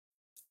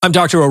I'm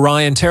Dr.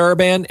 Orion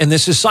Taraban, and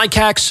this is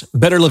PsycHacks,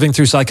 Better Living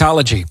Through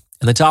Psychology.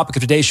 And the topic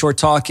of today's short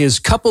talk is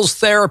couples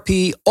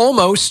therapy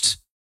almost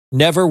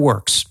never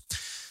works.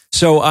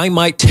 So I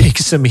might take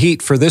some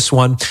heat for this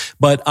one,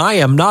 but I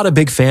am not a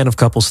big fan of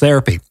couples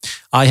therapy.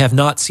 I have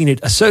not seen it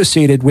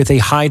associated with a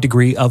high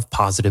degree of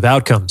positive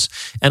outcomes.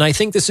 And I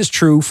think this is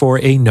true for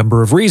a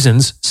number of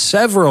reasons,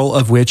 several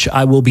of which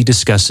I will be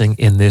discussing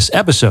in this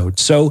episode.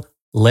 So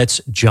let's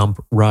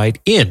jump right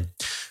in.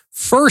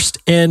 First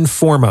and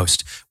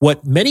foremost,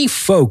 what many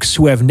folks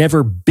who have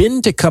never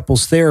been to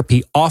couples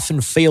therapy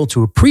often fail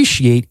to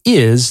appreciate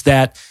is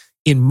that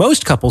in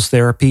most couples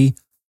therapy,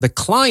 the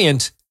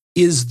client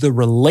is the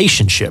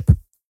relationship.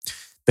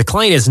 The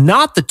client is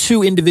not the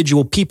two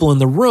individual people in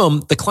the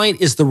room. The client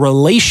is the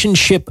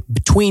relationship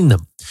between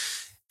them.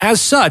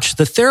 As such,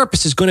 the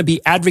therapist is going to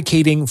be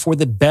advocating for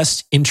the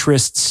best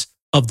interests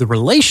of the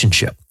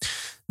relationship.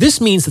 This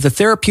means that the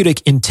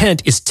therapeutic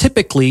intent is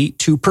typically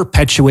to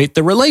perpetuate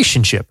the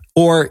relationship,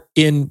 or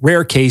in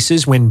rare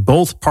cases, when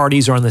both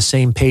parties are on the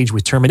same page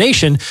with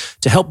termination,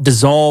 to help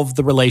dissolve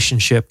the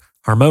relationship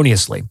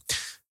harmoniously.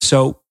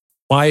 So,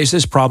 why is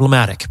this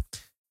problematic?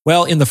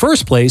 Well, in the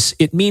first place,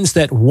 it means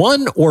that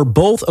one or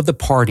both of the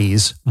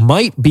parties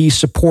might be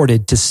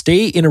supported to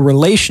stay in a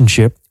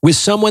relationship with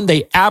someone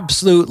they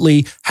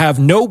absolutely have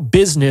no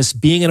business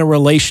being in a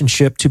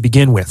relationship to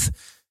begin with.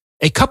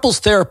 A couples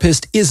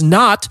therapist is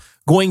not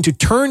going to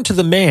turn to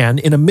the man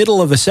in the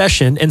middle of a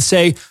session and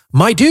say,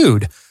 "My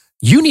dude,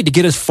 you need to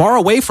get as far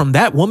away from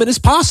that woman as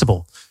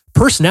possible.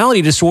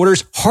 Personality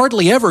disorders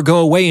hardly ever go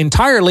away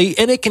entirely,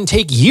 and it can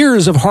take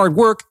years of hard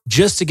work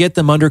just to get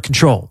them under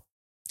control.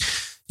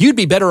 You'd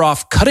be better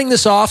off cutting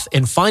this off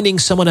and finding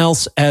someone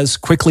else as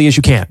quickly as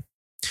you can."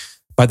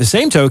 By the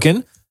same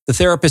token, the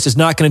therapist is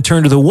not going to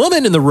turn to the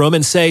woman in the room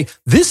and say,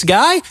 "This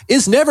guy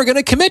is never going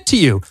to commit to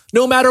you,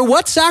 no matter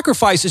what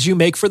sacrifices you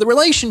make for the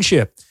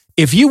relationship.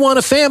 If you want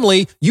a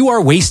family, you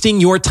are wasting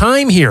your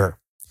time here."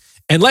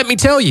 And let me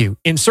tell you,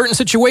 in certain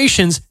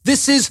situations,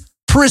 this is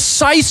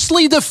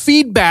precisely the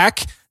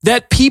feedback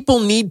that people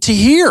need to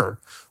hear.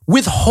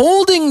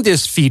 Withholding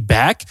this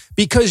feedback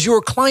because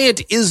your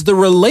client is the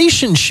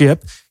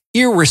relationship,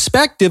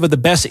 irrespective of the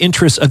best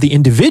interests of the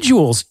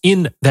individuals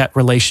in that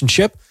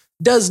relationship,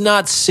 does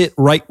not sit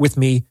right with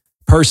me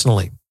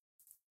personally.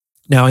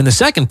 Now, in the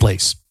second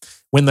place,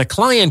 when the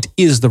client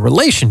is the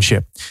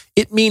relationship,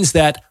 it means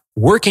that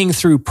working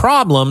through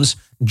problems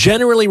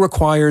generally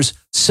requires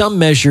some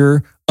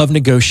measure of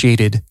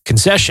negotiated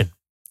concession.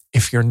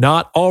 If you're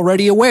not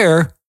already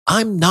aware,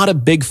 I'm not a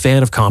big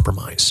fan of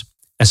compromise,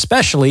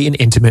 especially in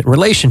intimate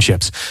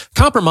relationships.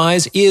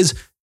 Compromise is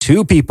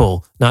two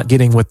people not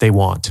getting what they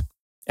want,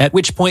 at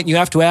which point you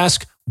have to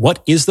ask,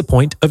 what is the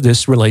point of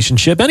this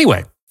relationship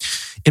anyway?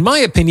 In my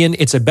opinion,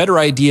 it's a better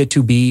idea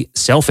to be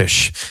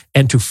selfish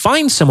and to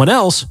find someone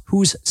else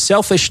whose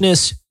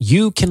selfishness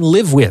you can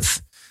live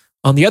with.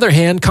 On the other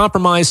hand,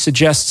 compromise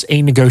suggests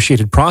a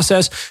negotiated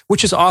process,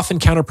 which is often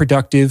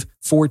counterproductive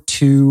for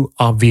two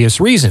obvious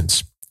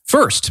reasons.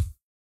 First,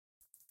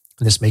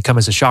 and this may come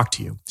as a shock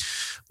to you,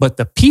 but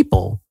the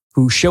people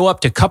who show up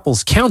to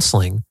couples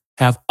counseling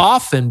have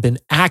often been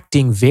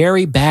acting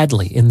very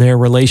badly in their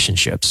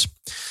relationships.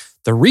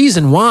 The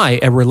reason why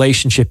a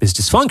relationship is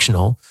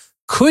dysfunctional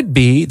could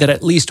be that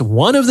at least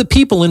one of the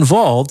people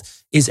involved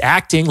is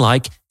acting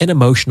like an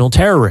emotional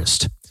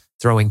terrorist,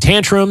 throwing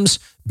tantrums,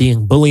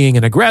 being bullying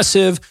and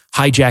aggressive,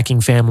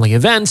 hijacking family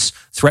events,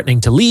 threatening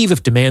to leave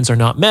if demands are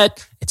not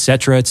met,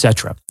 etc.,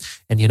 etc.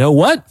 And you know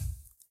what?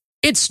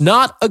 It's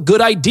not a good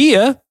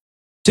idea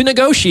to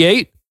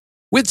negotiate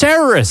with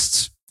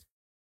terrorists.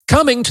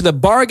 Coming to the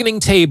bargaining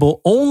table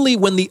only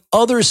when the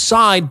other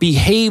side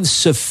behaves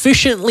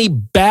sufficiently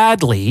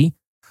badly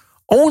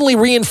only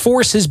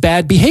reinforces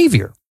bad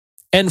behavior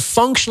and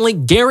functionally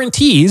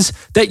guarantees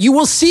that you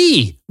will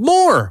see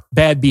more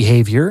bad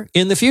behavior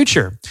in the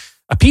future.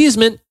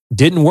 Appeasement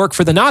didn't work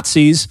for the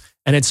Nazis,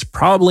 and it's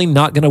probably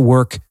not going to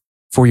work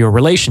for your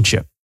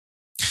relationship.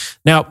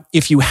 Now,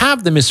 if you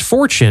have the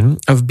misfortune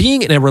of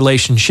being in a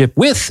relationship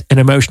with an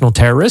emotional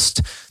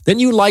terrorist, then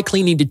you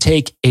likely need to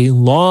take a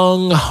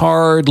long,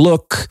 hard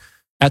look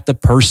at the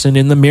person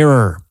in the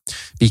mirror,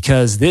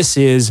 because this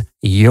is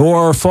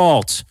your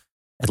fault,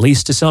 at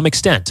least to some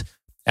extent.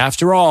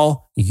 After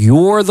all,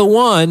 you're the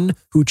one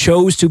who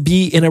chose to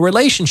be in a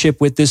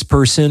relationship with this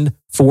person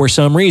for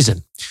some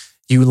reason.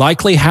 You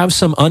likely have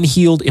some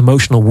unhealed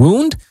emotional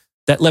wound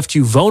that left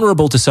you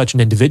vulnerable to such an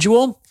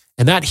individual.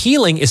 And that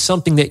healing is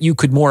something that you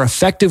could more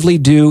effectively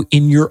do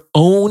in your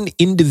own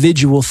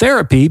individual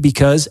therapy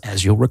because,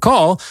 as you'll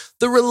recall,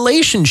 the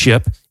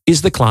relationship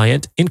is the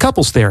client in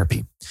couples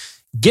therapy.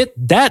 Get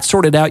that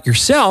sorted out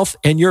yourself,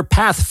 and your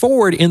path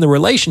forward in the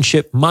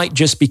relationship might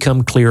just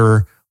become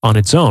clearer on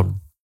its own.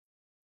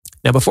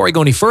 Now, before I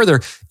go any further,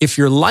 if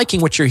you're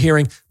liking what you're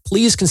hearing,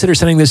 please consider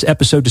sending this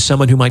episode to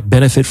someone who might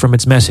benefit from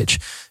its message,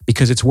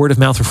 because it's word of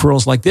mouth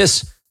referrals like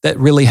this that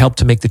really help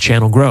to make the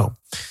channel grow.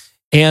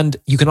 And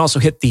you can also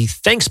hit the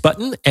thanks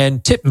button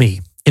and tip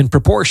me in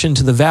proportion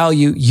to the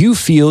value you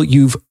feel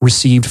you've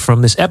received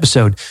from this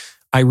episode.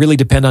 I really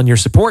depend on your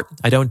support.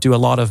 I don't do a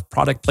lot of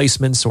product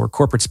placements or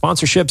corporate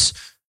sponsorships.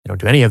 I don't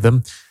do any of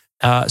them.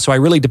 So I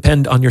really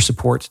depend on your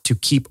support to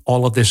keep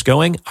all of this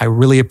going. I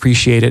really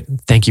appreciate it.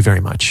 Thank you very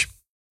much.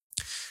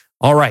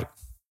 All right.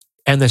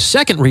 And the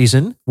second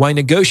reason why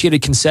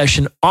negotiated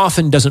concession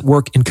often doesn't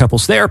work in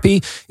couples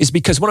therapy is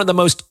because one of the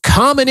most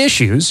common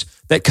issues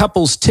that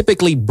couples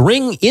typically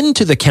bring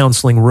into the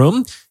counseling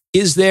room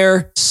is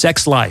their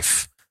sex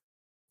life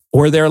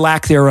or their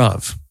lack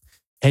thereof.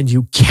 And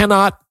you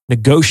cannot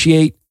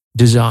negotiate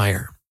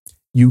desire.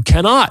 You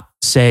cannot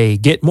say,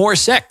 get more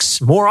sex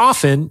more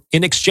often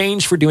in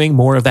exchange for doing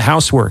more of the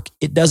housework.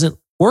 It doesn't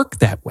work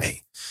that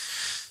way.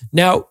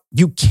 Now,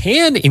 you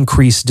can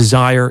increase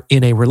desire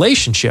in a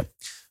relationship,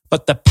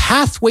 but the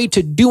pathway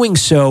to doing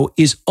so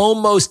is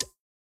almost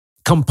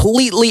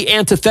completely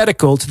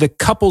antithetical to the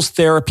couples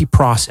therapy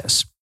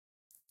process.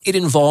 It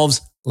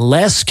involves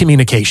less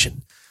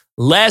communication,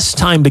 less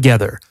time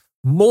together,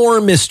 more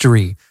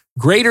mystery,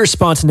 greater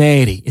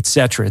spontaneity,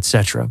 etc.,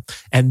 etc.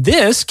 And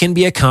this can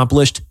be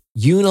accomplished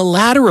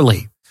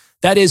unilaterally.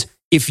 That is,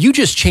 if you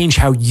just change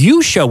how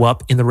you show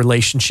up in the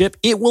relationship,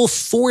 it will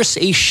force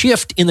a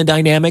shift in the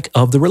dynamic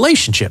of the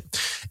relationship.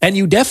 And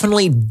you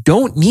definitely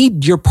don't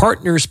need your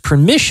partner's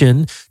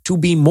permission to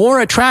be more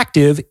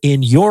attractive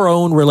in your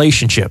own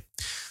relationship.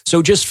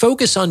 So just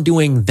focus on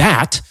doing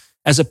that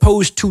as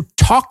opposed to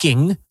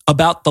talking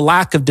about the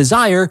lack of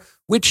desire,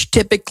 which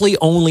typically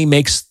only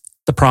makes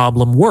the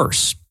problem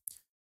worse.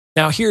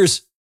 Now,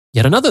 here's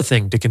yet another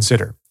thing to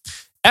consider.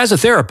 As a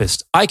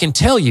therapist, I can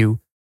tell you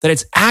that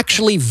it's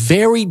actually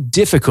very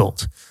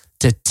difficult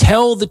to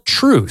tell the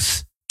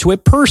truth to a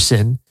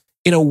person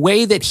in a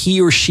way that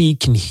he or she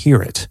can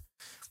hear it.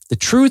 The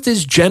truth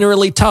is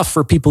generally tough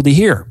for people to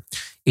hear.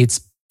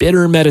 It's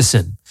bitter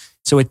medicine.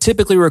 So it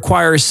typically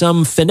requires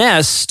some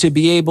finesse to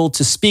be able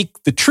to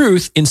speak the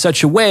truth in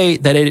such a way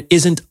that it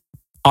isn't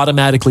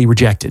automatically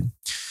rejected.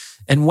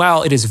 And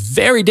while it is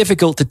very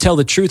difficult to tell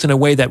the truth in a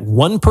way that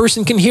one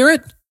person can hear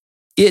it,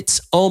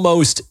 it's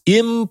almost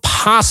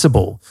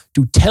impossible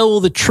to tell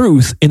the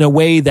truth in a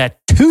way that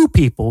two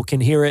people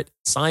can hear it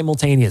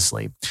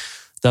simultaneously.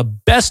 The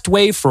best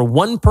way for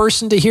one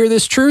person to hear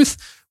this truth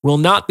will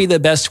not be the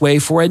best way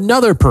for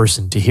another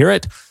person to hear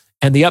it.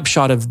 And the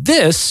upshot of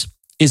this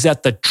is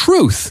that the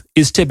truth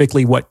is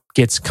typically what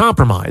gets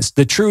compromised.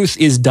 The truth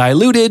is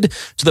diluted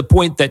to the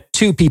point that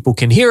two people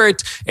can hear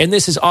it. And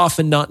this is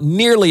often not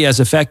nearly as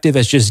effective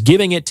as just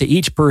giving it to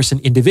each person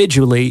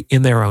individually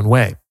in their own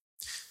way.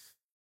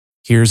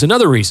 Here's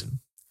another reason.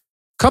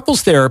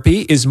 Couples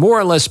therapy is more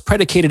or less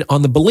predicated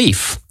on the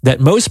belief that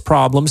most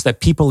problems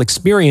that people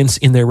experience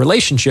in their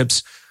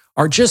relationships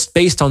are just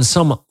based on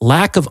some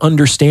lack of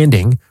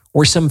understanding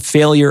or some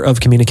failure of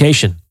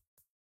communication.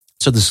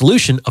 So the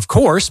solution, of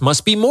course,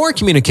 must be more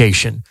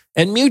communication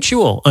and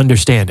mutual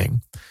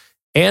understanding.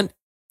 And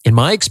in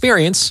my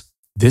experience,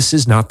 this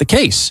is not the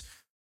case.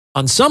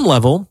 On some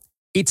level,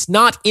 it's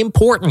not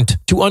important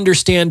to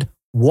understand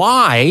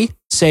why,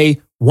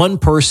 say, one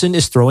person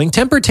is throwing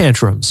temper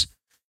tantrums.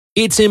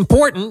 It's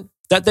important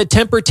that the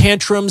temper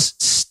tantrums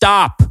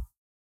stop.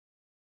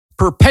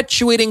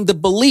 Perpetuating the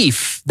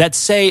belief that,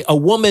 say, a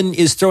woman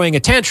is throwing a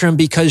tantrum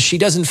because she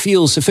doesn't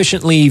feel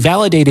sufficiently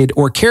validated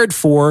or cared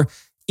for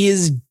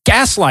is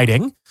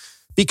gaslighting,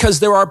 because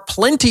there are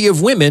plenty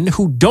of women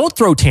who don't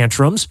throw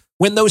tantrums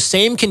when those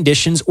same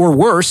conditions or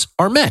worse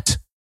are met.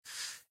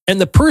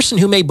 And the person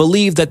who may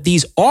believe that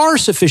these are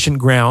sufficient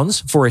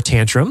grounds for a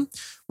tantrum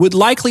would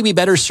likely be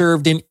better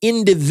served in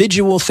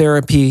individual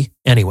therapy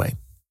anyway.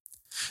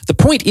 The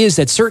point is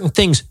that certain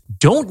things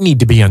don't need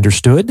to be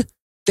understood.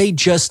 They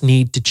just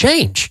need to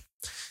change.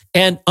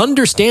 And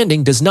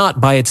understanding does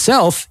not by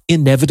itself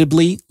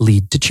inevitably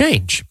lead to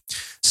change.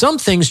 Some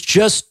things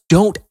just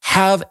don't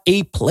have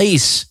a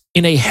place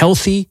in a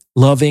healthy,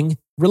 loving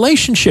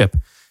relationship.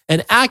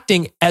 And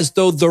acting as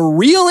though the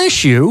real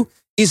issue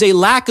is a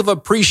lack of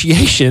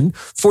appreciation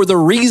for the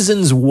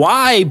reasons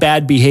why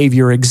bad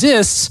behavior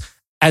exists,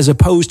 as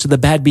opposed to the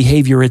bad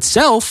behavior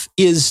itself,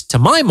 is, to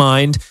my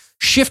mind,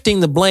 shifting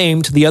the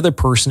blame to the other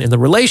person in the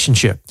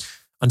relationship.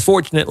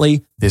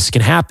 Unfortunately, this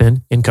can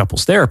happen in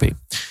couples therapy.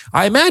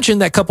 I imagine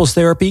that couples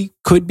therapy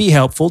could be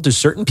helpful to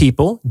certain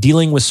people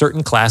dealing with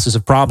certain classes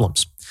of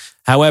problems.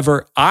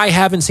 However, I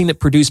haven't seen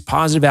it produce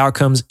positive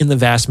outcomes in the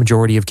vast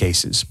majority of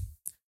cases.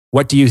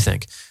 What do you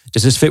think?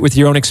 Does this fit with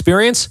your own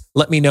experience?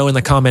 Let me know in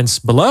the comments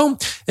below.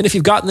 And if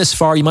you've gotten this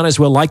far, you might as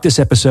well like this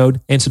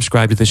episode and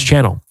subscribe to this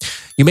channel.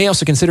 You may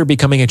also consider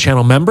becoming a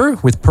channel member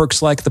with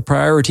perks like the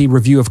priority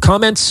review of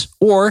comments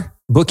or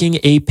booking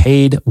a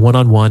paid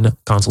one-on-one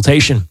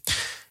consultation.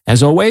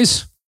 As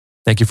always,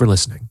 thank you for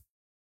listening.